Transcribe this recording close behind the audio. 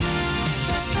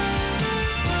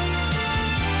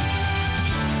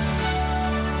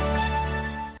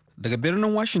Daga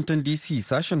birnin Washington DC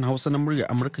sashen Hausa na murya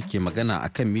Amurka ke magana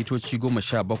akan mitoci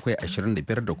 17,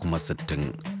 25 da kuma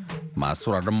 60. Masu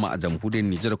wuraren mu a jamhuriyar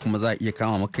Nijar kuma za a iya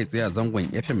kama makai tsaye a zangon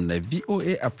FM na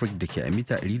VOA Africa da ke a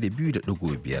mita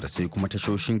 200.5 sai kuma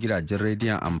tashoshin gidajen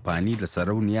rediyon amfani da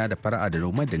sarauniya da fara'a da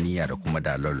noma da niyya da kuma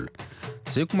dalol.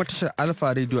 Sai kuma tashar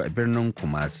Alfa Radio a birnin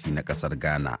Kumasi na kasar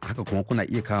Ghana. Haka kuma kuna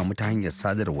iya kama mu ta hanyar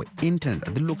sadarwa intanet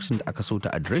a duk lokacin da aka so ta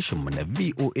adireshin mu na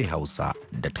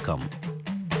voahausa.com.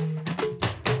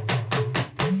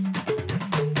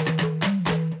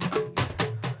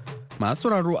 Masu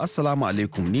sauraro Assalamu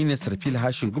alaikum, ni ne Sarfil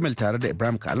Hashin Gumel tare da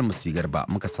Ibrahim Kalmasi Garba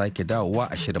muka sake dawowa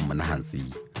a shirinmu na hantsi.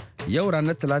 Yau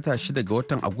ranar Talata 6 ga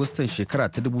watan Agustan shekara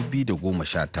ta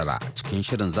 2019 cikin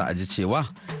shirin za a ji cewa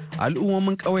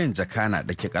al'ummomin ƙauyen Jakana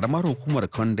da ke karamar hukumar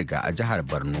Kondiga a jihar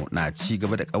Borno na ci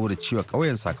gaba da ƙauracewa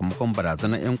ƙauyen sakamakon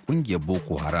barazanar 'yan ƙungiyar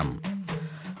Boko Haram.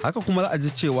 Haka kuma za a ji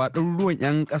cewa ɗaruruwan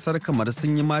 'yan ƙasar kamar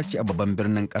sun yi maci a babban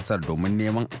birnin ƙasar domin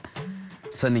neman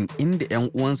sanin inda 'yan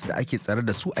uwansu da ake tsare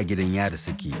da su a gidan yari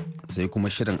suke, sai kuma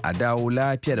shirin a dawo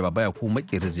lafiya da baba ko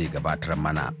makiri zai gabatar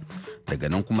mana daga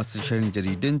nan kuma shirin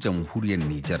jaridun jamhuriyar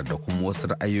Nijar da kuma wasu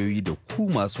ra'ayoyi da ku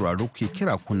masu raro ke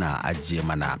kira kuna ajiye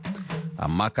mana,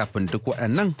 amma kafin duk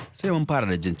waɗannan sai mun fara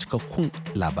da jin cikakkun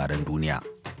labaran duniya.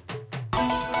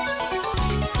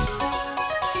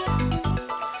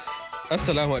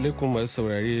 Assalamu alaikum masu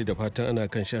saurare da fatan ana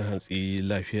kan shan hantsi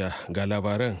lafiya ga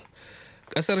labaran.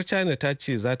 Kasar China ta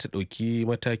ce za ta ɗauki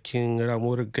matakin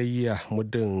ramuwar gayya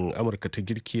muddin Amurka ta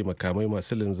girke makamai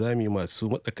masu linzami masu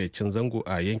matsakaicin zango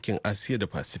a yankin Asiya da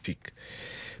Pacific.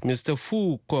 Mr.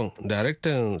 Fu Kong,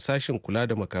 daraktan sashen kula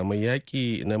da makamai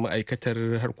yaƙi na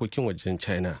ma'aikatar harkokin wajen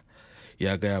China,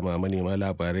 ya gaya ma manema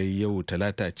labarai yau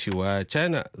Talata cewa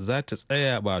China za ta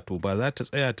tsaya ba za ta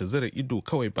tsaya ta zira ido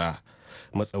kawai ba.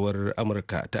 Matsawar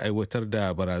Amurka ta aiwatar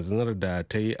da barazanar da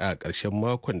ta yi a ƙarshen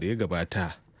makon da ya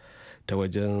gabata ta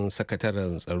wajen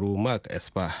sakataren tsaro Mark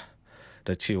Esper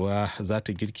da cewa za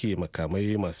ta girke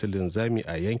makamai masu linzami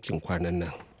a yankin kwanan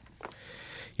nan.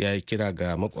 Ya yi kira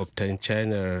ga makwabtan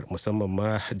China musamman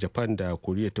ma Japan da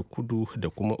Koriya ta kudu da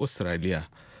kuma Australia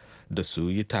da su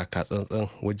yi taka tsantsan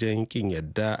wajen kin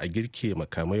yadda a girke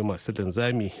makamai masu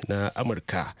linzami na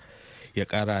Amurka. Ya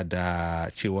kara da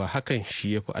cewa hakan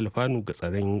shi ya fi alfanu ga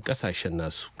tsaron kasashen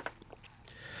nasu.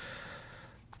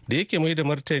 Da yake mai da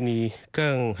martani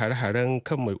kan har-haren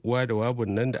kan mai uwa da wabun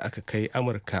nan da aka kai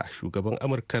Amurka, shugaban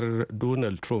Amurkar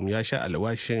Donald Trump ya sha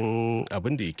alwashin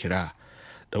abin da ya kira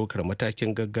daukar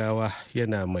matakin gaggawa,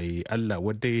 yana mai Allah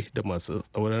wadai da masu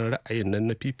tsauran ra'ayin nan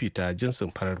na fifita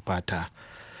jinsin farar fata,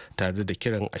 tare da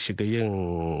kiran a shiga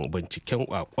yin binciken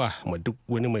kwakwa ma duk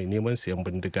wani mai neman sayan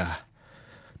bindiga.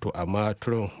 To amma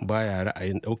Trump baya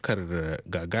ra'ayin daukar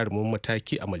gagarumin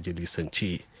mataki a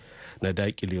majalisance na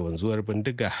dakile wanzuwar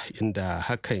bindiga, inda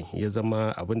hakan ya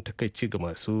zama abin takaici ga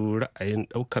masu ra'ayin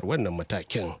daukar wannan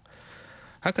matakin.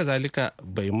 Haka zalika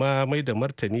bai ma mai da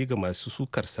martani ga masu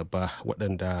sukarsa ba,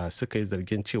 waɗanda suka yi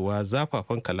zargin cewa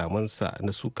zafafan kalamansa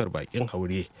na sukar bakin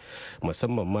haure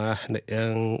musamman ma na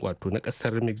 'yan na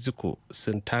ƙasar Mexico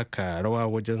sun taka rawa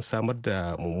wajen samar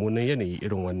da mummunan yanayi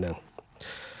irin wannan.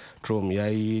 Trump ya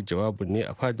yi jawabin ne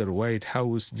a fadar White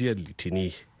House jiya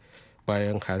Litini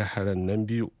bayan hare-haren nan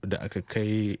biyu da aka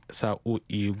kai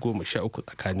sa'o'i 13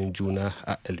 tsakanin juna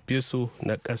a El Paso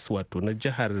na na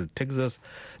jihar Texas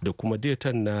da kuma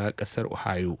Dayton na kasar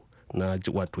Ohio na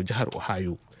jihar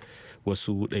Ohio.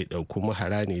 Wasu ɗaiɗaikun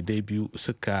mahara ne dai biyu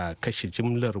suka kashe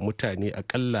jimlar mutane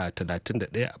akalla 31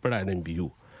 a biranen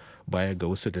biyu, baya ga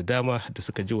wasu da dama da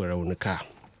suka ji wa raunuka.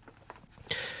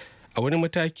 A wani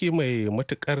mataki mai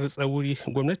matukar tsauri,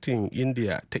 gwamnatin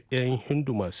India ta 'yan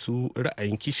Hindu masu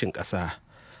ra'ayin kishin ƙasa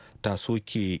ta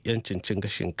soke 'yancin cin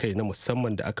gashin kai na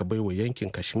musamman da aka baiwa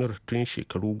yankin Kashmir tun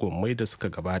shekaru gwammai da suka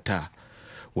gabata,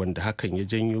 wanda hakan ya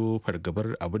janyo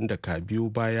fargabar abin da ka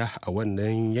biyo baya a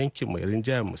wannan yankin mai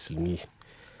rinjayen musulmi,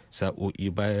 sa'o'i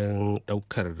bayan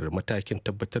ɗaukar matakin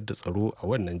tabbatar da tsaro a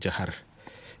wannan jihar.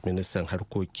 Ministan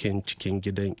harkokin cikin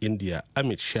gidan India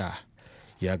Amit Shah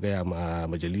ya gaya ma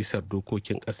majalisar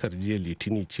dokokin kasar jiya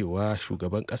Litini cewa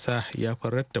shugaban kasa ya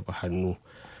rattaba hannu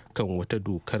kan wata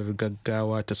dokar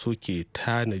gaggawa ta soke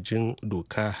tanajin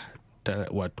doka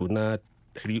na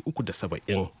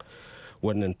 370.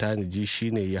 Wannan tanaji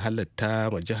shine ya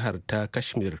halatta ma jihar ta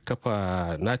Kashmir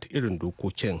kafa nata irin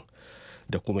dokokin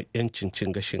da kuma 'yancin cin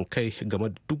gashin kai game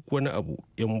da duk wani abu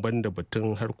in banda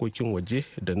batun harkokin waje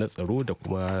da na tsaro da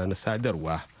kuma na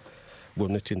sadarwa.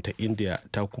 Gwamnatin ta India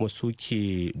ta kuma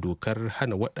soke dokar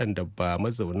hana waɗanda ba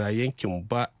mazauna yankin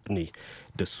ba ne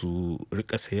da su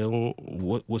rika sayan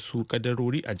wasu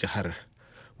kadarori a jihar.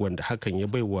 wanda hakan ya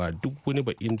baiwa duk wani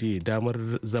ba'indi damar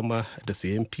zama da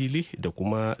sayan fili da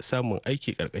kuma samun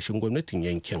aiki ƙarƙashin gwamnatin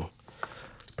yankin.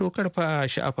 To karfa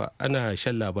sha'afa ana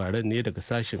shan labaran ne daga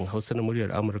sashen Hausa na muryar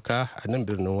Amurka a nan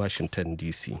birnin Washington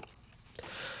DC.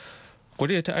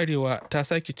 Koriya ta Arewa ta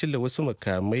sake cilla wasu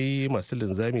makamai masu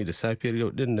linzami da safiyar yau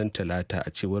din nan Talata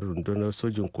a cewar rundunar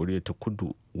sojin Koriya ta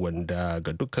Kudu, wanda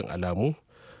ga dukkan alamu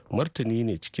martani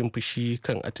ne cikin fushi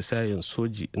kan atisayen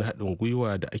soji na haɗin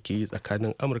gwiwa da ake yi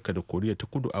tsakanin Amurka da Koriya ta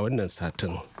Kudu a wannan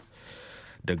satin.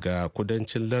 Daga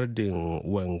kudancin lardin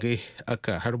Wange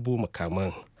aka harbo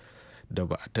makaman da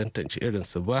ba a tantance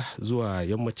irinsu ba zuwa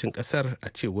yammacin kasar, a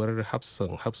cewar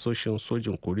hafsoshin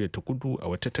sojin Koriya ta Kudu a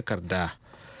wata takarda.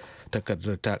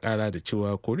 Takardar ta kara da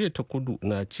cewa Koriya ta Kudu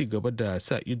na ci gaba da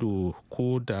sa ido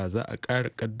ko da za a ƙara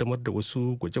kaddamar da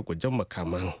wasu gwaje-gwajen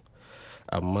makaman,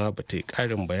 amma ba ta yi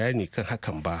ƙarin bayani kan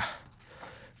hakan ba.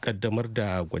 Kaddamar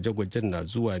da gwaje-gwajen na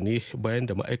zuwa ne bayan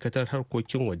da ma'aikatar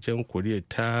harkokin wajen Koriya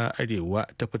ta Arewa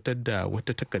ta fitar da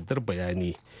wata takardar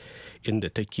bayani inda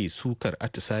take sukar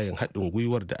atisayen haɗin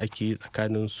gwiwar da ake yi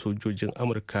tsakanin sojojin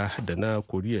Amurka da na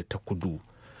Koriya ta Kudu.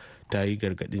 Ta yi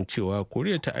gargaɗin cewa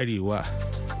Koriya ta Arewa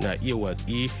na iya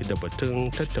watsi da batun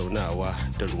tattaunawa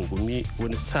da rungumi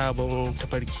wani sabon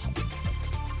tafarki.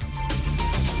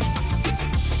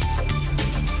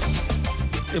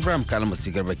 Ibrahim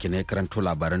Kalmasi Garba ke ne karanto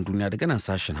labaran duniya daga nan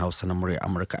sashen Hausa na murya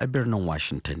Amurka a birnin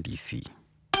Washington DC.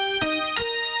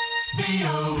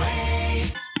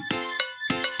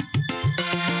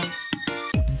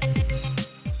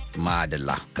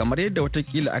 Madalla, kamar yadda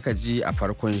watakila aka ji a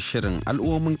farkon shirin,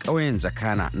 al'ummomin ƙauyen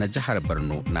Jakana na jihar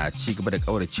Borno na ci gaba da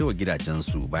ƙauracewa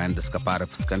gidajensu bayan da suka fara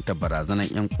fuskantar barazanar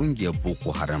 'yan ƙungiyar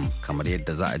Boko Haram, kamar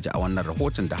yadda za a ji a wannan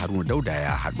rahoton da Haruna Dauda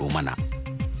ya haɗo mana.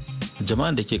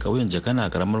 Jama'an da ke ƙauyen Jakana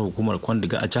karamar hukumar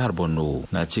Kwandiga a jihar Borno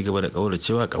na ci gaba da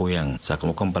ƙauracewa ƙauyen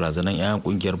sakamakon barazanar 'yan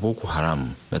kungiyar Boko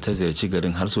Haram da ta ziyarci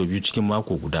garin har sau biyu cikin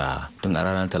mako guda. Tun a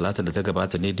ranar Talata da ta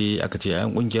gabata ne dai aka ce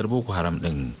 'yan kungiyar Boko Haram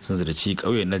din sun ziyarci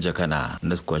ƙauyen na Jakana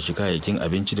da suka kwashi kayayyakin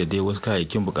abinci da dai wasu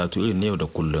kayayyakin bukatu irin na yau da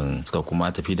kullum, suka kuma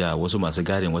tafi da wasu masu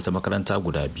gadin wata makaranta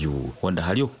guda biyu wanda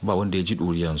har yau ba wanda ya ji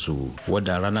ɗuriyansu.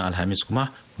 Wadda ranar Alhamis kuma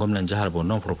gwamnan jihar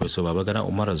Borno Professor Babagana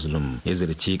Umar Zulum ya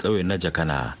ziyarci ƙauyen na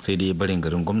Jakana, sai dai barin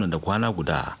garin gwamnan da kwana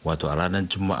guda, wato a ranar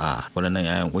Juma'a waɗannan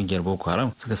 'ya'yan ƙungiyar Boko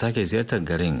Haram suka sake ziyartar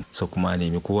garin, so kuma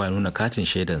nemi kowa ya nuna katin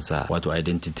shaidansa wato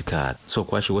identity card, so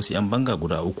kwashe wasu 'yan banga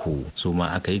guda uku su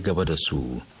ma aka yi gaba da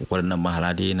su. Waɗannan mahara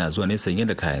dai na zuwa ne sanye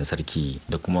da kayan sarki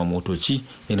da kuma motoci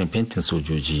irin fentin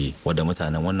sojoji, wadda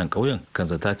mutanen wannan ƙauyen kan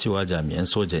zata cewa jami'an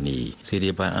soja ne, sai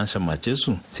dai bayan an shammace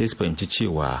su sai su fahimci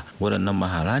cewa waɗannan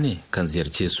mahara ne kan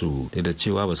ziyarce su da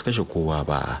cewa ba su kashe kowa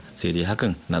ba, sai dai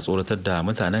hakan na tsoratar da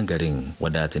mutanen garin,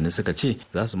 wadda tuni suka ce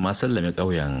za su ma sallame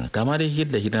ƙauyen. Kama dai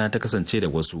hidda hidana ta kasance da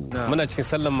wasu. Muna cikin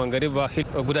sallan mangariba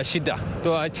guda shida,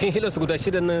 to a cikin hilarsu guda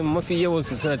shida nan mafi yawan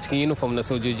su suna cikin uniform na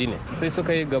sojoji ne, sai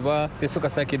suka yi gaba sai suka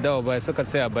sake dawo baya suka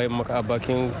tsaya bayan a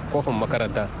bakin kofin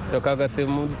makaranta, to kaga sai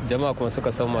mu jama'a kuma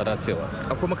suka san mara cewa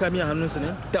akwai makami a hannunsu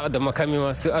ne da makami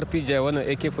ma su RPG wannan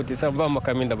AK47 ba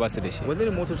makamin da ba su da shi. wani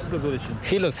ne motoci suka zo da shi?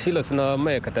 Hilos na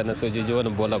ma'aikata na sojoji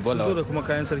wannan bola sun zo da kuma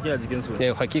kayan sarki a jikin su.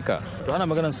 Hakika. To ana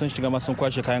maganar sun shiga ma sun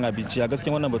kwashe kayan abinci, a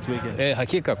gaskiya wannan batu yake?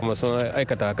 Hakika kuma sun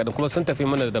aikata haka kuma sun tafi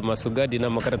mana da masu gadi na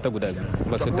makaranta guda biyu.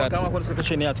 Ba su ta kama kwar suka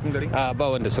kashe ne a cikin gari? Ba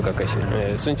wanda suka kashe,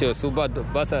 sun ce su ba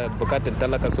sa bukatar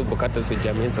talaka, su bukatar su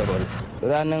jami'in tsaro.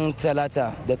 Ranar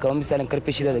Talata da kamar misalin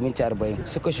karfe 6:40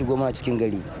 suka shigo mana cikin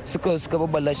gari, suka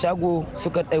babbala shago,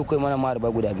 suka ɗauko mana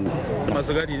maharba guda biyu.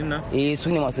 Masu gadi din nan? Su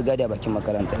ne masu gadi a bakin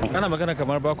makaranta. Ana magana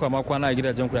kamar ba kwa ma kwana a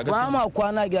gidajen ku, ya gaskiya? Ba ma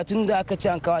kwana gida, tun da aka ce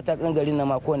an kawo ta kan garin na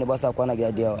ma kowane ba sa kwana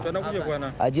gida da yawa. To na kuke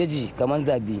kwana? A jeji kamar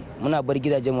zabi, muna bar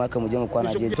gidajen mu haka mu je mu kwana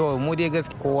a jeji. To mu dai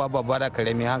gaskiya kowa babba da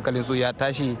karami hankalin su ya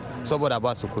tashi saboda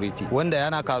ba security. Wanda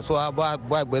yana kasuwa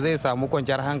ba zai samu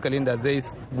kwanciyar hankalin da zai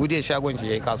bude shagon shi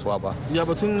yayi kasuwa ba. Ya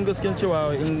batun gaskiyan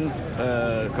cewa in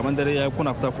kamar dare ya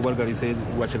kuna fita ku bar gari sai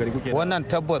wace gari kuke? Wannan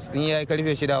tabbas in yayi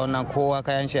karfe 6 wannan kowa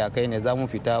kayan shi akai ne, za mu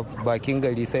fita bakin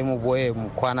gari sai mu boye mu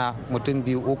kwana mutum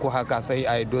 2-3 haka, sai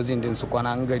a yi dozin din su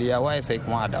kwana, an gari ya waye sai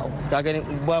kuma a dawo. Ka gani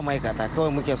ba ma'aikata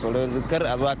kawai muke tsoro yanzu kar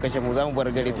a zo a kashe mu, za mu bar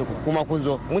gari to kuma kun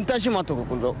zo mun tashi ma to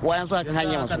kun zo wayan su akan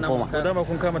hanya masu koma. To dama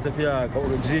kun kama tafiya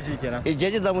jeji kenan?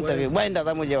 Jeji za mu tafi, ba inda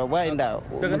za mu je ba inda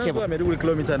muke ba. Daga nan zuwa Maiduguri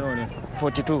kilomita nawa ne?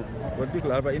 42.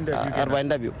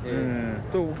 42.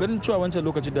 To ganin cewa wancan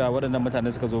lokaci da waɗannan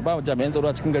mutane suka zo ba jami'an tsaro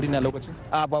a cikin gari na lokacin?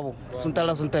 Babu, sun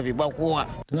tara sun tafi ba kowa.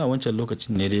 Tun a wancan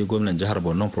lokacin ne dai gwamnan jihar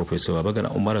Borno Professor Babagana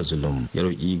Umar Zulum ya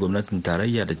roƙi gwamnatin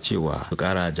tarayya da cewa su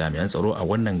ƙara jami'an tsaro a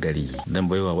wannan gari don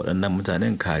baiwa waɗannan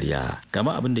mutanen kariya.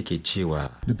 Gama abin da ke cewa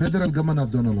The federal government has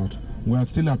done a lot. We are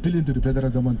still appealing to the federal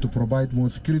government to provide more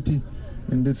security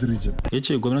in this region. Ya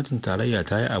ce gwamnatin tarayya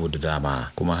ta yi abu da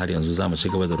dama kuma har yanzu za mu ci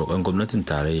gaba da roƙon gwamnatin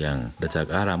tarayyan da ta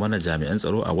ƙara mana jami'an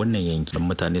tsaro a wannan yanki don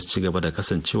mutane su ci gaba da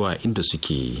kasancewa inda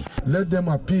suke. Let them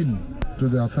appeal to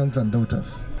their sons and daughters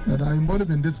that are involved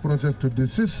in this process to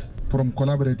desist from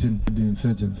collaborating with the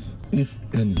insurgents, if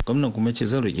any. Gwamnan kuma ce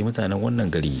zan roƙi mutanen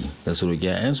wannan gari da su roƙi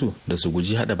 'ya'yansu da su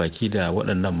guji haɗa baki da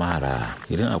waɗannan mahara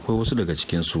idan akwai wasu daga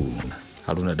cikinsu.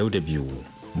 Haruna Dauda biyu,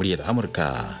 muryar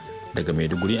Amurka daga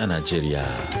Maiduguri a Najeriya.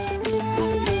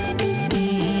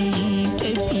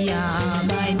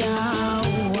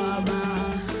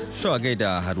 To a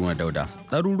gaida Haruna Dauda.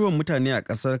 Ɗaruruwan mutane a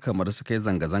ƙasar kamar suka yi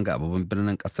zanga-zanga a babban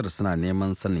birnin ƙasar suna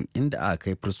neman sanin inda aka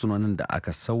kai fursunonin da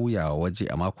aka sauya waje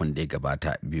a makon da ya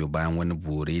gabata biyu bayan wani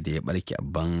bore da ya barke a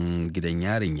ban gidan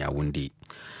yarin Yawunde.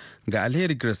 Ga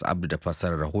Alheri Grace Abdu da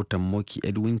fasarar rahoton Moki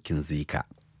Edwin Kinzika.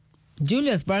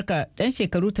 Julius Barker ɗan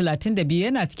shekaru 32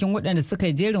 yana cikin waɗanda suka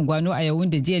yi jerin gwano a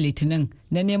Yawunde jiya Litinin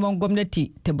na neman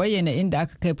gwamnati ta bayyana inda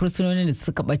aka kai fursunonin da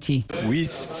suka ɓace. We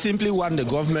simply want the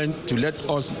government to let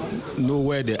us know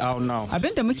where they are now.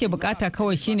 Abin da muke bukata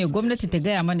kawai shine gwamnati ta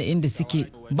gaya mana inda suke.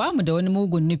 Ba mu da wani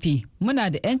mugun nufi, muna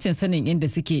da 'yancin sanin inda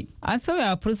suke. An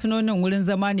sauya fursunonin wurin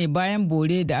zama ne bayan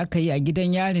bore da aka yi a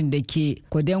gidan yarin da ke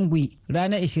Kodengui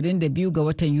ranar 22 ga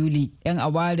watan Yuli. 'Yan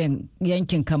awaren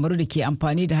yankin Kamaru da ke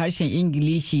amfani da harshen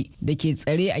Ingilishi da ke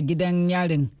tsare a gidan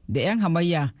yarin da 'yan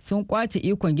hamayya sun kwace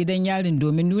ikon gidan yarin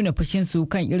domin nuna fushinsu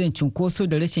kan irin cunkoso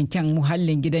da rashin kyan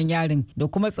muhallin gidan yarin da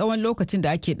kuma tsawon lokacin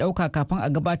da ake ɗauka kafin a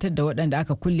gabatar da waɗanda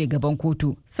aka kulle gaban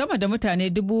kotu. Sama da mutane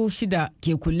 6,000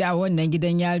 ke kulle a wannan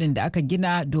gidan yarin da aka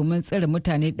gina domin tsare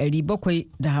mutane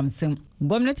 750.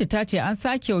 Gwamnati ta ce an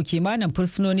sake wa kimanin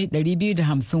fursunoni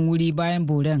 250 wuri bayan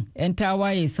boren. 'Yan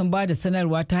tawaye sun ba da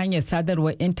sanarwa ta hanyar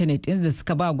sadarwar intanet inda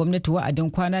suka ba gwamnati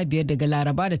wa'adin kwana 5 daga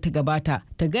Laraba da ta gabata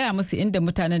ta gaya musu inda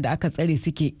mutanen da aka tsare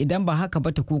suke, idan ba haka ba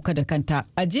ta kuka da kanta.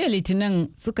 A jiya Litinin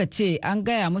suka ce an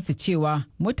gaya musu cewa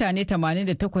mutane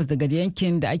 88 daga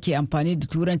yankin da ake amfani da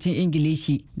turancin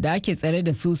Ingilishi da ake tsare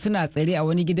da su suna tsare a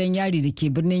wani gidan yari da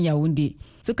ke birnin Yawunde.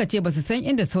 Suka ce ba su san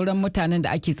inda sauran mutanen da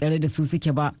ake tsare da su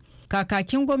suke ba.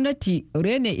 Kakakin gwamnati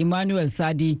Rene Emmanuel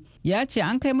Sadi ya ce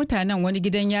an kai mutanen wani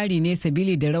gidan yari ne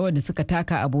sabili da rawar da suka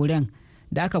taka a boren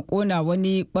da aka kona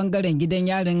wani bangaren gidan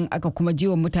yarin aka kuma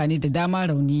jiwa mutane da dama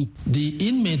rauni. The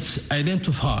inmates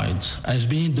identified as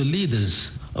being the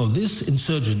leaders of this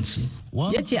insurgency.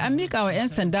 Ya ce an miƙa wa 'yan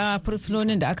sanda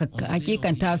fursunonin da aka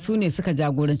hakikanta su ne suka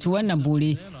jagoranci wannan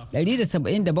bore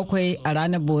 177 a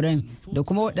ranar boren da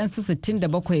kuma waɗansu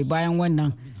 67 bayan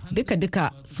wannan.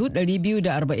 Duka-duka su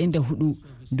 244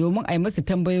 domin a yi masu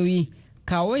tambayoyi.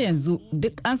 Kawo yanzu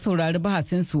duk an saurari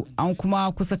bahasinsu an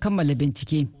kuma kusa kammala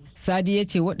bincike. Sadi ya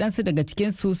ce waɗansu daga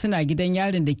cikinsu suna gidan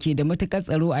yarin da ke da matuƙar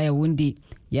tsaro a Yawunde,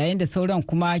 yayin da sauran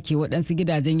kuma ke waɗansu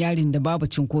gidajen yarin da babu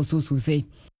cinkoso sosai.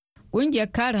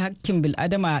 Ƙungiyar kare hakkin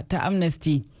bil'adama ta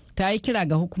Amnesty ta yi kira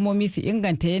ga hukumomi su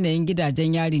inganta yanayin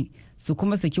gidajen yari su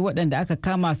kuma saki waɗanda aka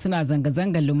kama suna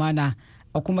zanga-zangar lumana,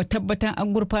 a kuma tabbatar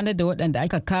an gurfanar da waɗanda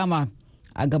aka kama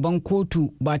a gaban kotu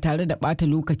ba tare da ɓata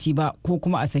lokaci ba ko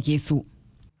kuma a sake su.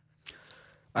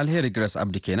 Alheri Grace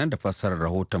Abdi kenan da fassarar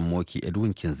rahoton Moki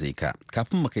Edwin Kinzeka.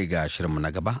 Kafin mu kai ga shirinmu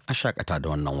na gaba a shakata da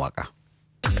wannan waka.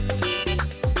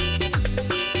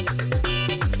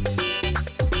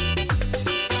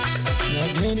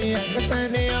 Najeriya ƙasa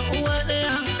ɗaya uwa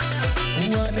ɗaya,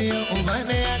 uwa ɗaya uba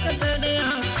ɗaya ƙasa ɗaya.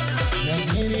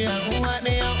 Najeriya uwa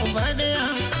ɗaya uba ɗaya.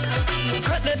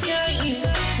 Haɗa yayi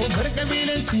mu bar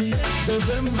ƙabilanci da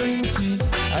bambanci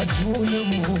a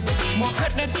junanmu. Mu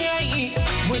haɗa yayi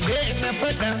mu daina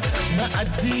faɗa na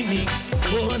addini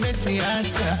ko na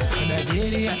siyasa.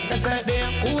 Najeriya ƙasa ɗaya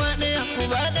uwa ɗaya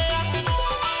uba ɗaya.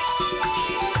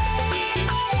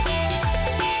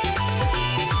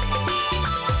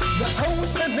 Da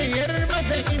Hausa da Yarba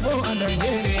da Ibo a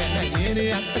Najeriya,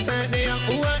 Najeriya ƙasa ɗaya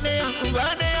uwa ɗaya uba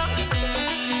ɗaya.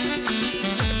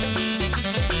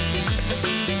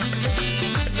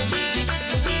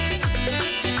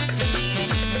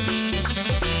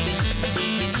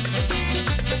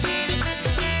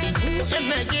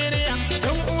 Najeriya,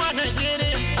 ɗan uwa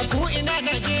Najeriya, a ko'ina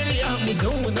Najeriya, mu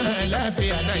zauna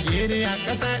lafiya Najeriya,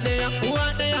 ƙasa ɗaya, uwa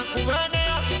ɗaya, uba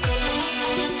ɗaya.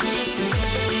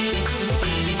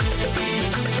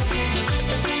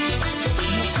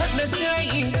 Mu haɗa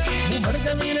yayi, mu bar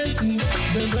ƙabilanci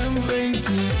da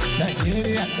bambanci,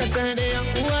 Najeriya, ƙasa ɗaya,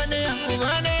 uwa ɗaya,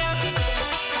 uba ɗaya.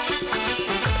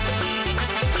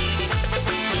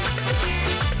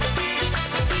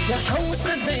 Da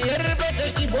Hausa da Yarba da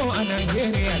Ibo a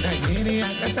Najeriya, Najeriya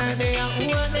ƙasa ɗaya,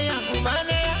 uwa ɗaya, uba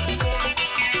ɗaya.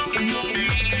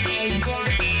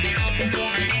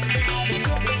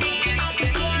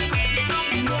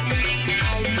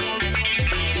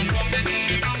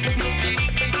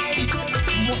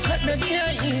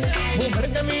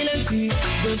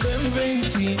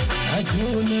 bambanci a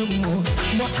junanmu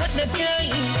mu haɗa kai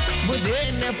mu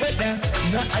daina faɗa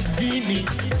na addini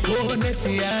ko na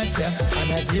siyasa a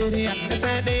Najeriya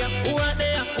ƙasa ɗaya uwa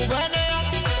ɗaya uba ɗaya.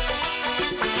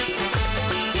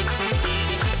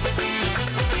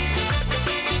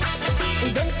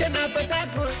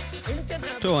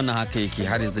 To wannan haka yake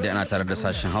har yanzu dai ana tare da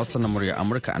sashen Hausa na murya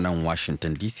Amurka a nan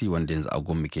Washington DC wanda yanzu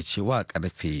agon muke cewa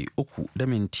karfe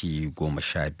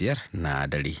 3:15 na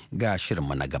dare ga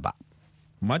shirinmu na gaba.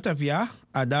 Matafiya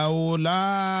a dawo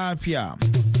lafiya.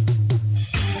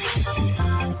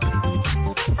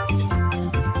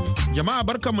 Jama'a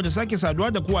barkanmu da sake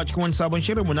saduwa da ku a cikin wani sabon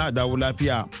shirinmu na dawo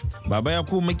lafiya. Baba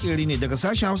Yakubu makeri ne daga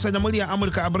sashen Hausa na murya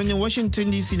Amurka a birnin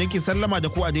Washington DC nake sallama da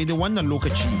ku a daidai wannan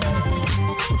lokaci.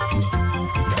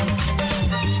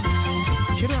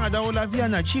 Shirin a dawo lafiya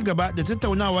na ci gaba da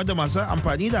tattaunawa da masu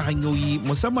amfani da hanyoyi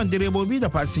musamman direbobi da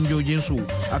fasinjojinsu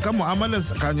akan mu'amalar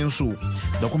tsakaninsu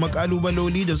da kuma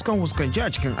kalubaloli da suka fuskanci a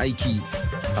cikin aiki.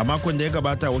 A makon da ya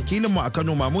gabata wakilinmu a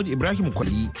Kano Mahmud Ibrahim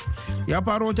Kwali ya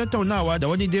faro tattaunawa da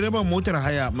wani direban motar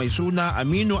haya mai suna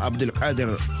Aminu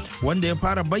Abdulkadir wanda ya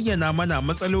fara bayyana mana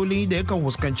matsaloli da yakan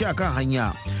fuskanci akan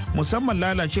hanya musamman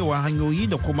lalacewa hanyoyi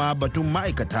da kuma batun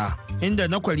ma'aikata. Inda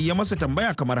na Kwari ya masa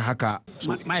tambaya kamar haka.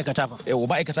 Ma'aikata fa? Yau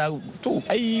ma'aikata to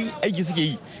aiki suke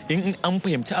yi in an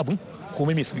fahimci abin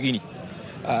komai mai sauki ne.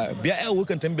 Biya yawo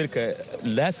kan tambayar ka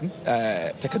lasin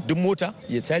takardun mota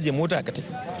ya caje mota ka tafi.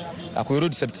 Akwai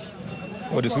road safety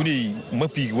wanda su ne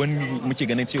mafi wani muke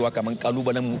ganin cewa kamar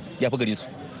kalubalen mu ya fi gare su.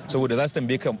 Saboda za su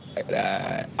tambaye ka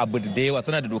abu da yawa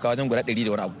suna da doka wajen guda 100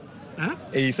 da wani abu.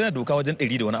 Suna da doka wajen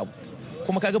 100 da wani abu.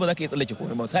 Kuma kaga ba za ka iya tsallake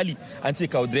komai. Misali an ce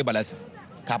kawo driver license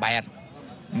ka bayar,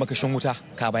 makashin wuta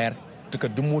ka bayar,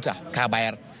 takardun mota ka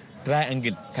bayar,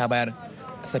 triangle ka bayar,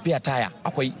 safiya taya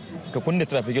akwai, ka kunna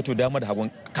trafficator dama da hagun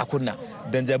ka kunna,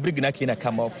 dan jabirgi naka yana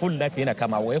kama, full naka yana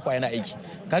kama, wifi yana aiki.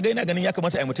 Kaga ina ganin ya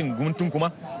kamata a yi mutum guntun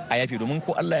kuma a yafe domin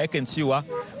ko Allah yakan cewa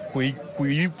ku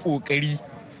yi kokari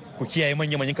ku kiyaye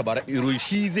manya-manyan kabara iro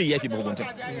shi zai yafe ba hukuntun.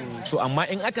 So amma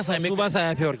in aka same su ba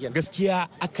sa yafewar kenan. Gaskiya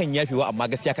akan yafewa amma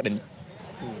gaskiya kaɗan ne.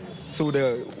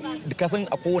 Saboda ka san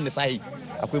a kowane sahi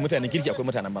akwai mutanen kirki akwai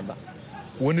mutanen banza.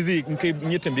 Wani zai in kai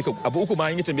in ya tambaye ka abu uku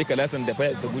ma in ya tambaye ka lasan da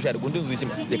fayar da busha da gundun zuci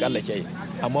da ka Allah kiyaye.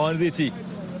 Amma wani zai ce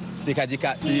sai ka je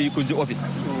ka sai kun je office.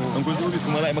 In kun je office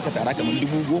kuma za a yi maka tara kamar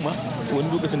 10,000 wani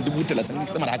lokacin 30,000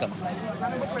 sama da haka ma.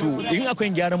 To in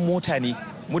akwai gyaran mota ne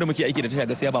mu da muke aiki da tasha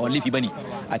gaskiya ba wani laifi bane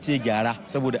a ce gyara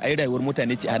saboda ai rayuwar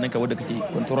mutane ce a hannunka wanda kake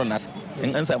control nata.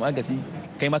 In an samu agasi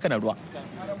kai ma kana ruwa.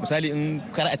 Misali in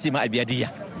kar a ce ma a biya diyya.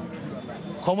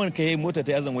 Common ka yi mota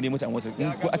ta yazan wani mutane wata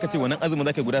in ko aka ce wannan azumin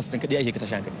zaka guda 60 kadai ake ka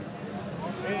tashi hankali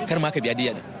kar ma ka biya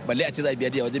diya din balle a ce za a biya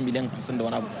diya wajen miliyan 50 da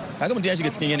wani abu kaga mutum ya shiga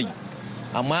cikin yanayi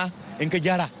amma in ka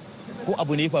gyara ko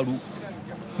abu ne ya faru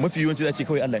mafi yawanci za ce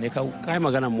kawai Allah ne kawo kai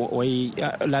magana wai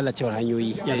lalacewar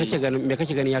hanyoyi ya kake ganin me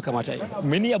kake ganin ya kamata yi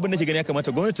mini abin da ke gani ya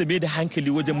kamata gwamnati ta bai da hankali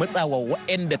wajen matsawa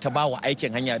waɗanda ta bawa aikin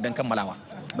hanya don kammalawa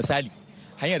misali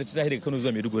hanya da ta tashi daga Kano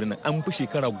zuwa Maiduguri nan an fi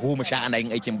shekara 10 ana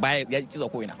yin aikin baya ya kiza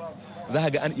ko ina za ka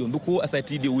ga an yanzu ko a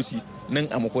sati da wuce nan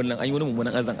a makollin an yi wani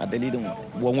mummunan azan a dalilin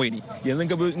wanwai ne yanzu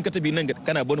in ka tabi nan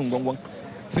kana barin gwangwan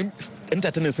sun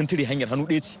tatanin sun tire hanyar hannu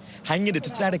ɗaya ce hanyar da ta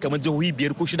tare kamar jihohi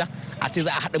 5 ko 6 a ce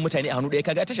za a haɗa mutane a hannu ɗaya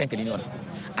kaga tashin hankali ne wannan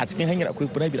a cikin hanyar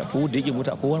akwai private ko da yake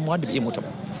mota ko wani wanda bai iya mota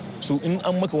ba so in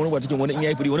an maka wani ba cikin wani in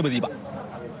yayi firi wani ba zai ba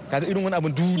kaga irin wani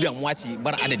abin duk damuwa ce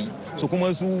bar adadi so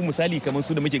kuma su misali kamar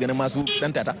su da muke ganin masu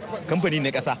dan tata kamfani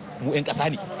na ƙasa mu 'yan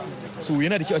ƙasa ne so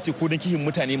yana da kyau a ce ko don kihin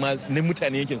mutane ma na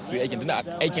mutane yankin su yi aikin tunda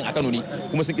aikin a Kano ne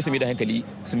kuma sun kisa mai da hankali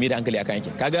sun mai da hankali akan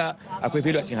yankin kaga akwai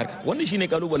failure a cikin harka wannan shine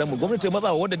kalubalen mu gwamnati ta matsa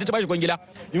wadda ta bashi kwangila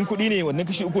in kuɗi ne wannan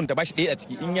kashi 3 ta bashi 1 a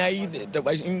ciki in yayi ta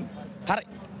bashi in har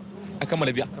a kammala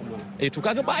biya to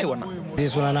kaga ba ai wannan dai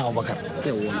sunana Abubakar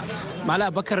Mala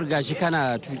Abubakar gashi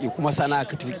kana tuki kuma sana'a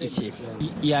ka tuki ce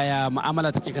yaya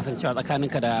mu'amala take kasancewa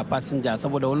tsakaninka da fasinja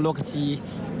saboda wani lokaci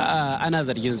ana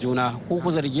zargin juna ko ku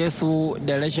zarge su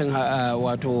da rashin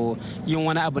wato yin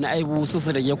wani abu na aibu su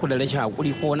zarge ku da rashin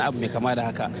hakuri ko wani abu mai kama da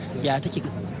haka ya take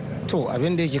kasancewa to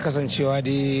abin da yake kasancewa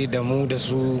dai da mu da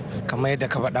su kamar yadda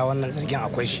ka faɗa wannan zargin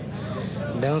akwai shi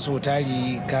dan so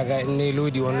tari kaga in ne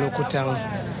lodi wani lokutan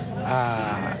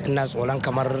ina tsoron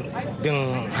kamar bin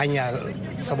hanya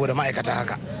saboda ma'aikata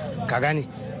haka ka gane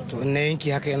to in na yanki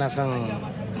haka yana son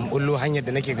bullo hanyar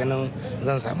da nake ganin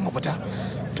zan samu mafita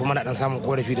to muna dan samun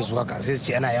korafi da su haka sai su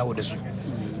ce ana yawo da su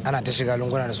ana ta shiga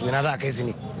lunguna da su ina za a kai su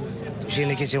ne to shi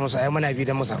nake ce musu ai muna bi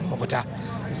don mu samu mafita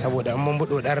saboda in mun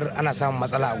buɗo dar ana samun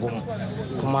matsala a gumu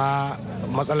kuma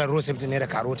matsalar road safety ne da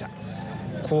karota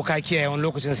ko ka kiyaye wani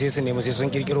lokacin sai su nemi sai sun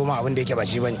kirkiro ma abin da yake ba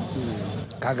shi bane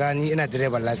kaga ni ina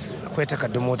direban lasi, akwai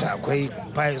takardun mota, akwai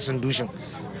fire sundushin,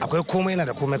 akwai komai, na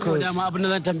da komai kawai. Dama abin da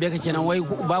zan tambaye ka kenan, wai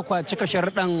ba kwa cika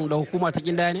sharuɗan da hukuma ta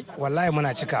kinda ne? Wallahi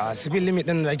muna cikawa. Speed limit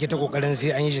din da ake ta kokarin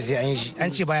sai an yi shi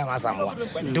an ce baya ma samuwa.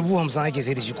 50,000 ake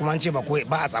sai da shi kuma an ce ba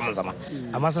a samun zama,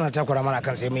 amma suna takura mana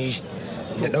kan sai mun yi shi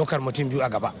da daukar mutum biyu a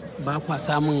gaba. Ba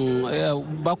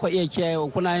kwa iya kiyaye,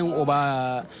 kuna yin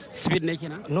over speed ne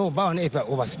kenan? No, ba wani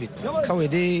over speed, kawai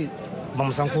dai ba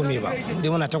mu san komai ba, dai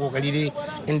muna ta kokari dai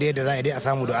inda yadda za a dai a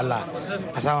samu da Allah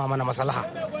a sama mana maslaha.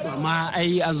 Amma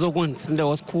ai an zo gun tunda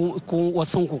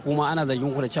wasu kuma ana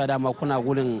zargin ku da cewa dama kuna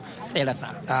gudun tsirasa.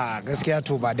 A gaskiya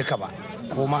to ba duka ba,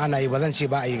 kuma ana yi, ba zan ce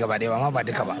ba a yi gaba ɗaya, amma ba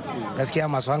duka ba. Gaskiya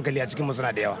masu hankali a cikin mu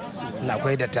suna da yawa,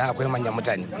 akwai datta, akwai manyan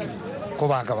mutane, ko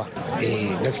ba haka ba?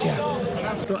 Gaskiya.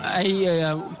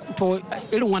 To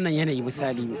irin wannan yanayi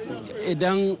misali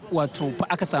idan wato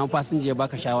aka samu fasinja ya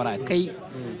baka shawara, kai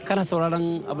kana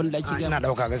sauraron abin da ake gaya? Ina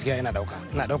dauka, gaskiya ina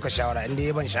dauka shawara, inda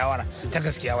ya ban shawara ta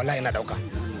gaskiya wallahi ina dauka,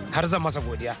 har zan masa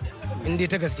godiya in dai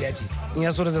ta gaskiya ce. In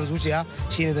ya so da zan zuciya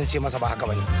shine zan ce masa ba haka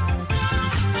bane.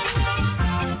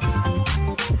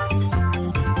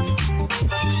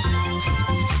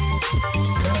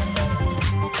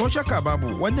 Ko shakka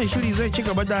babu, wannan shiri zai ci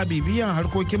gaba da bibiyan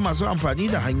harkokin masu amfani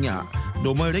da hanya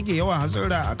domin rage yawan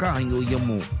hatsara akan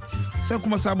hanyoyinmu. Sai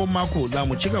kuma sabon mako za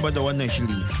mu ci gaba da wannan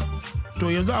shiri. To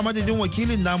yanzu a madadin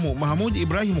wakilin namu Mahmud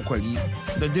Ibrahim Kwari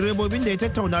da direbobin da ya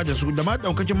tattauna da su da ma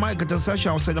daukacin ma'aikatan sashen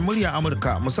Hausa da murya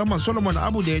Amurka, musamman Solomon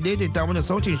Abu da ya daidaita mana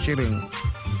sautin shirin.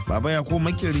 Baba ya ko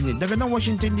makeri ne daga nan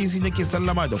Washington DC nake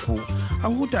sallama da ku. A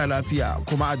huta lafiya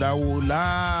kuma a dawo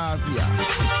lafiya.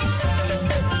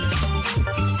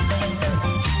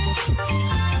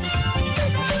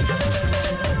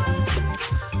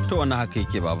 To wannan haka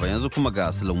yake baba, yanzu kuma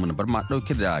ga Sulaiman Barma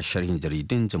dauke da sharhin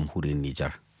jaridun jamhuriyar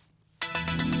Nijar.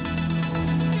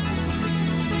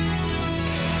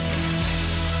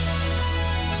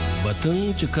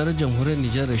 Batun cikar jamhuriyar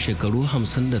Nijar da shekaru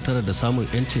 59 da samun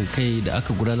 'yancin kai da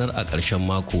aka gudanar a ƙarshen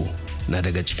mako na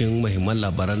daga cikin muhimman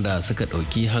labaran da suka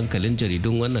ɗauki hankalin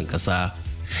jaridun wannan ƙasa.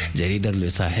 Jaridar Le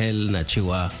Sahel na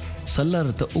cewa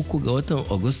sallar ta 3 ga watan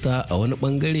Agusta a wani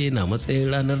bangare na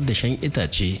matsayin ranar dashen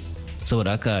itace.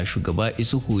 Saboda haka shugaba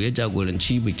Isuhu ya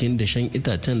jagoranci bikin dashen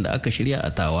itacen da aka shirya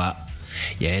a Tawa,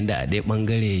 yayin da a ɗaya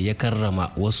bangare ya karrama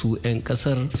wasu 'yan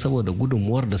ƙasar saboda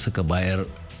gudunmuwar da suka bayar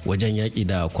wajen yaƙi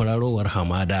da kwararowar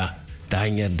hamada ta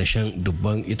hanyar dashen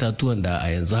dubban itatuwan da a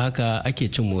yanzu haka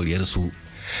ake cin moriyarsu.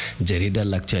 Jaridar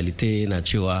L'Actualité na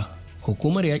cewa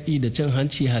hukumar yaƙi da cin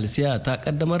hanci halsiya ta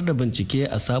ƙaddamar da bincike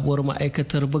a sabuwar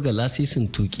ma'aikatar buga lasisin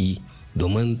tuƙi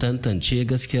domin tantance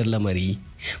gaskiyar lamari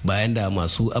bayan da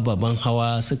masu ababen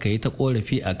hawa suka yi ta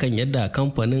korafi akan yadda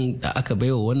kamfanin da aka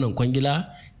baiwa wannan kwangila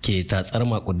ke tatsar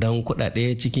makudan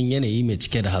kudade cikin yanayi mai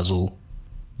cike da hazo.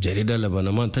 Jaridar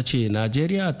Lebanon ta ce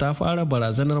Najeriya ta fara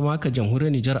barazanar maka jamhuriyar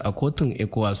Nijar a kotun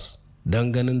ECOWAS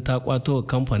don ganin ta kwato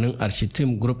kamfanin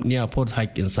Architim Group Nearport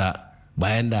haƙƙinsa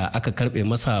bayan da aka karɓe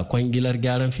masa kwangilar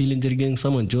gyaran filin jirgin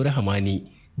saman Jore Hamani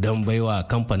don baiwa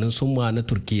kamfanin Summa na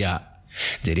Turkiya.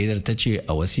 Jaridar ta ce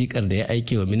a wasikar da ya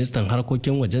aike wa ministan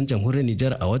harkokin wajen jamhuriyar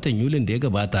Nijar a watan Yulin da ya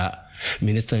gabata,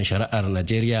 ministan shari'ar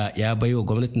Najeriya ya bai wa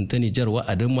gwamnatin ta Nijar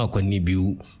wa'adin makonni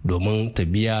 2 domin ta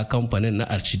biya kamfanin na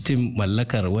Architim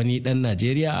mallakar wani dan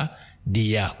Najeriya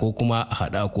diya ko kuma a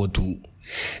hada kotu.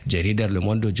 Jaridar Le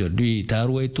Monde Aujourd'hui ta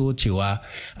ruwaito cewa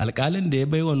alkalin da ya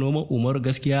baiwa noman Umar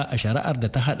gaskiya a shari'ar da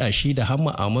ta hada shi da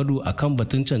Hamma Ahmadu akan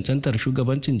batun cancantar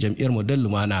shugabancin jam'iyyar Model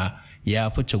Lumana ya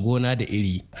fice gona da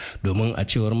iri, domin a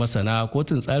cewar masana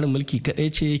kotun tsarin mulki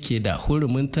kadai ce ke da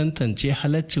hurumin tantance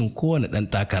halaccin kowane dan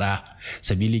takara.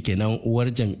 Sabili kenan uwar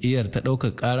jam'iyyar ta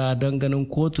ɗaukar ƙara don ganin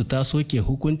kotu ta soke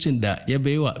hukuncin da ya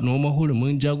baiwa noma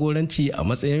hurumin jagoranci a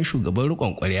matsayin shugaban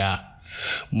riƙon ƙwarya.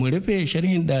 Mu rufe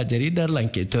sharhin da jaridar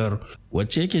Lanketer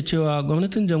wacce yake cewa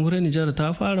gwamnatin jamhuriyar Nijar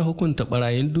ta fara hukunta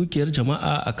barayin dukiyar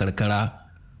jama'a a karkara,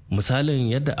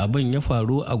 misalin yadda abin ya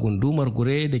faru a gundumar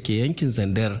Gure da ke yankin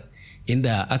Zandar,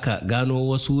 inda aka gano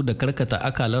wasu da karkata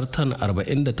akalar tan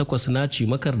 48 na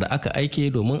cimakar da aka aike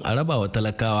domin a raba wa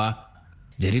talakawa.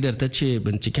 Jaridar ta ce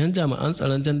binciken jami'an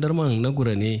tsaron jandarman na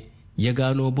Gure ne ya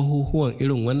gano buhuhuwan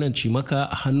irin wannan cimaka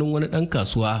a hannun wani ɗan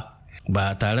kasuwa,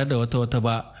 ba tare da wata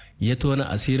ba ya tona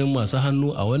asirin masu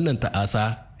hannu a wannan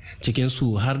ta'asa,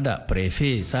 cikinsu har da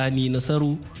prefe Sani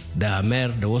Nasaru da mayar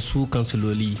da wasu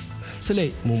kansiloli.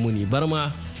 Sule Mummuni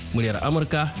Barma, muryar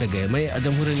Amurka daga Yamai a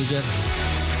jamhuriyar Nijar.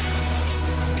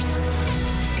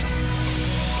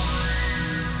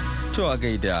 To a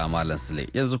gaida Malam Sule,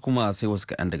 yanzu kuma sai wasu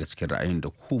kaɗan daga cikin ra'ayin da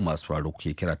ku masu raro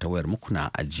kuke kira ta wayar muku na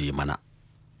ajiye mana.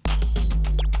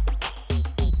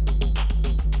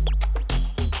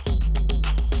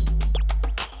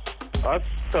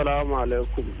 Assalamu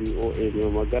alaikum BOA mai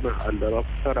magana Aldaraf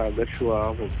Tara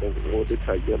Gashuwa babban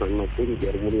odita jiran na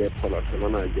kungiyar muryar talata na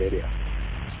Najeriya.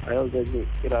 A yau zan yi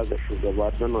kira ga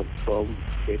shugaba Donald Trump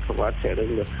ya kamata ya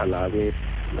ringa kalame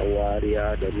na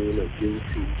wariya da nuna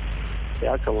jinsi.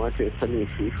 Ya kamata ya sani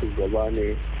shi shugaba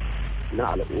ne na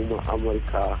al'ummar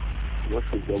Amurka, kuma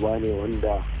shugaba ne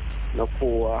wanda na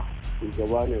kowa,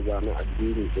 shugaba ne ba na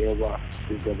addini ɗaya ba,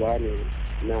 shugaba ne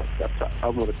na ƙasa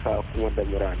Amurka kuma da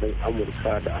muradun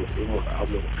Amurka da al'ummar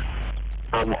Amurka.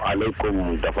 Assalamu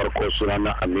alaikum, da farko suna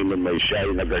na Aminu mai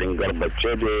shayi na garin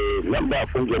Garbace da lamba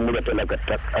kungiyar mu da talaka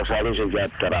ta ƙasa rashin jihar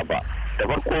Taraba. Da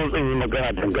farko zan yi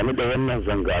magana dangane da wannan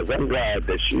zanga-zanga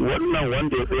da shi wannan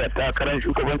wanda ya tsaya takarar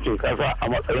shugabancin kasa a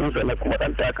matsayinsa na kuma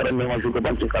dan takarar neman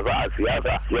shugabancin kasa a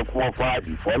siyasa ya kuma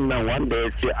fadi. Wannan wanda ya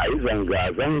ce a yi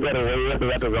zanga-zangar wai yadda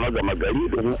za ta zama gama gari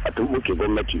domin a tumbuke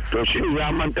gwamnati. To shi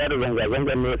ya manta da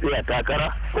zanga-zangar ne ya tsaya takara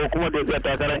ko kuma da ya tsaya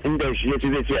takara inda shi ya ce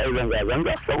zai ce a yi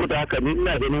zanga-zanga. Saboda haka ni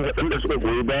ina ganin waɗanda suka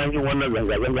goyi bayan yin wannan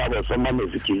zanga-zanga ba san ma me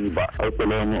suke yi ba.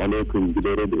 Assalamu alaikum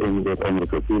gidan rediyon da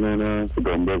Amurka sunana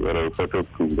Gambo Garai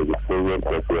Fatakun daga tsohon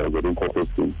kwafi a garin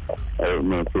Fatakun. A yau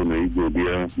na so na yi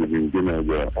godiya da jingina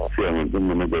ga ciyaman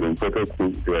ɗinmu na garin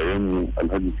Fatakun yayanmu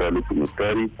Alhaji Salisu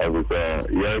Mustari a bisa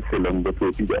yake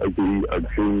lambatoci da ake yi a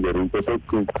cikin garin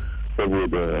Fatakun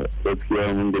saboda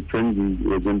gaskiya mun da canji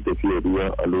wajen tafiyar ruwa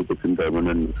a lokacin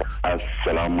damunan nan.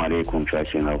 Assalamu alaikum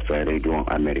sashen Hausa rediyon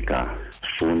Amerika.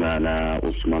 Suna na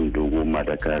Usman Dogo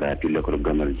Madakara Tilakar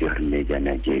Gamar jihar Neja,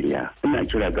 Najeriya. Ina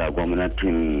kira ga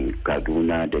gwamnatin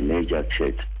Kaduna da Niger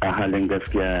State. A halin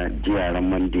gaskiya jiyaran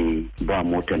Mande ba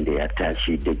motan da ya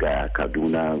tashi daga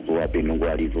Kaduna zuwa Benin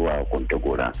Gwari zuwa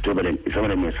Kontagora.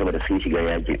 Saboda mai saboda sun shiga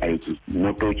yajin aiki.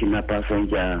 Motoci na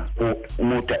fasanja ko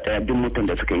mota ɗaya duk motan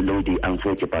da suka yi laudi an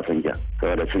soke fasanja.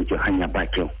 Saboda sun ce hanya ba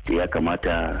kyau. Ya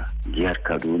kamata jihar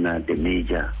Kaduna da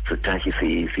Niger su tashi su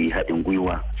yi haɗin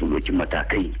gwiwa su ɗauki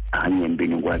matakai a hanyar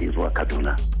Benin Gwari zuwa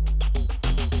Kaduna.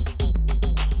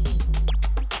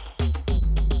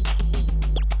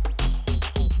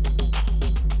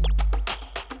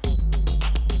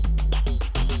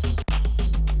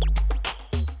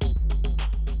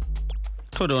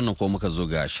 To da wannan ko muka zo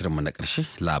ga shirinmu na ƙarshe,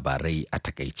 labarai a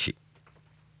takaice.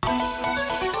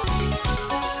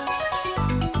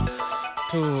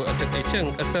 To a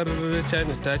takaicen kasar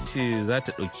China ta ce za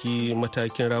ta ɗauki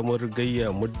matakin ramuwar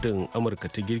gayya muddin Amurka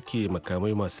ta girke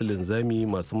makamai masu linzami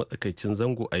masu matsakaicin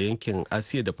zango a yankin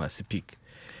Asiya da Pacific.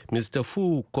 Mr.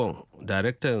 Fu Kong,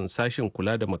 daraktan sashen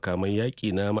kula da makaman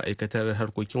yaƙi na ma'aikatar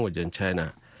harkokin wajen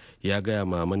China, ya gaya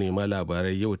ma manema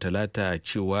labarai yau talata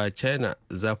cewa China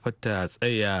za ta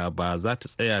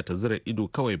tsaya ta zura ido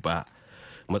kawai ba.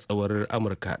 Matsawar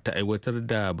Amurka ta aiwatar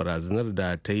da barazanar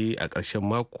da ta yi a ƙarshen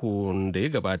makon da ya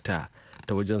gabata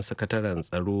ta wajen sakataren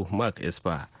tsaro Mark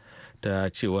Esper ta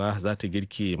cewa za ta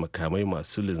girke makamai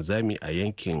masu linzami a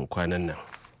yankin kwanan nan.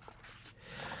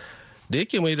 Da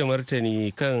yake mai da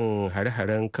martani kan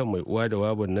hare-haren kan mai uwa da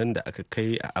wabun nan da aka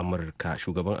kai a Amurka,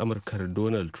 shugaban Amurkar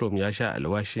Donald Trump ya sha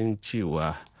alwashin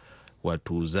cewa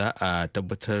wato za a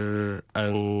tabbatar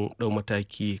an ɗau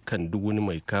mataki kan duk wani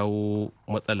mai kawo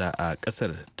matsala a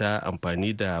ƙasar ta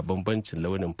amfani da bambancin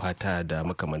launin fata da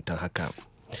makamantan haka.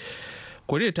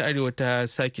 Koriya ta arewa ta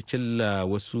sake cilla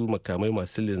wasu makamai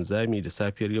masu linzami da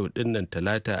safiyar yau dinnan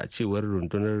talata a cewar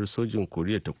rundunar sojin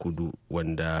Koriya ta kudu,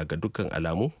 wanda ga dukkan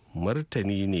alamu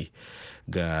martani ne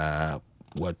ga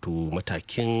wato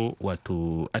matakin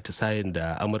wato atisayen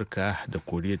da Amurka da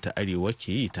Koriya ta arewa ke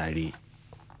yi tare.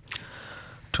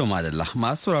 To madalla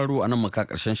masu sauraro a nan muka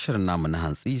karshen shirin namu na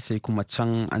hantsi, sai kuma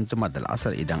can an jima da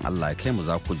al'asar idan Allah ya kai mu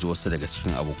za ku ji wasu daga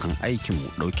cikin abokan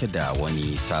aikinmu dauke da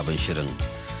wani sabon shirin.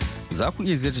 Za ku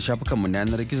iya ziyarta shafukanmu na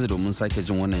yanar gizo domin sake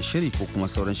jin wannan shiri ko kuma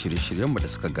sauran shirye-shiryenmu da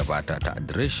suka gabata ta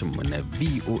adireshinmu na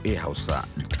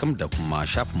voahausa.com da kuma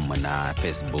shafinmu na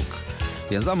Facebook.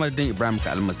 Yanzu a madadin Ibrahim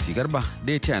Kalmasi Garba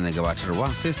da ya taya na gabatarwa,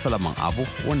 sai Salaman Abu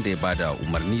wanda ya bada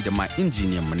umarni da ma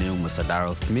injiniyanmu na yau Mr.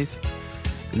 Darrell Smith.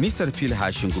 Nisar fili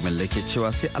hashin gumel da ke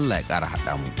cewa sai Allah ya ƙara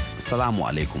haɗa mu. Salamu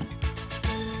alaikum.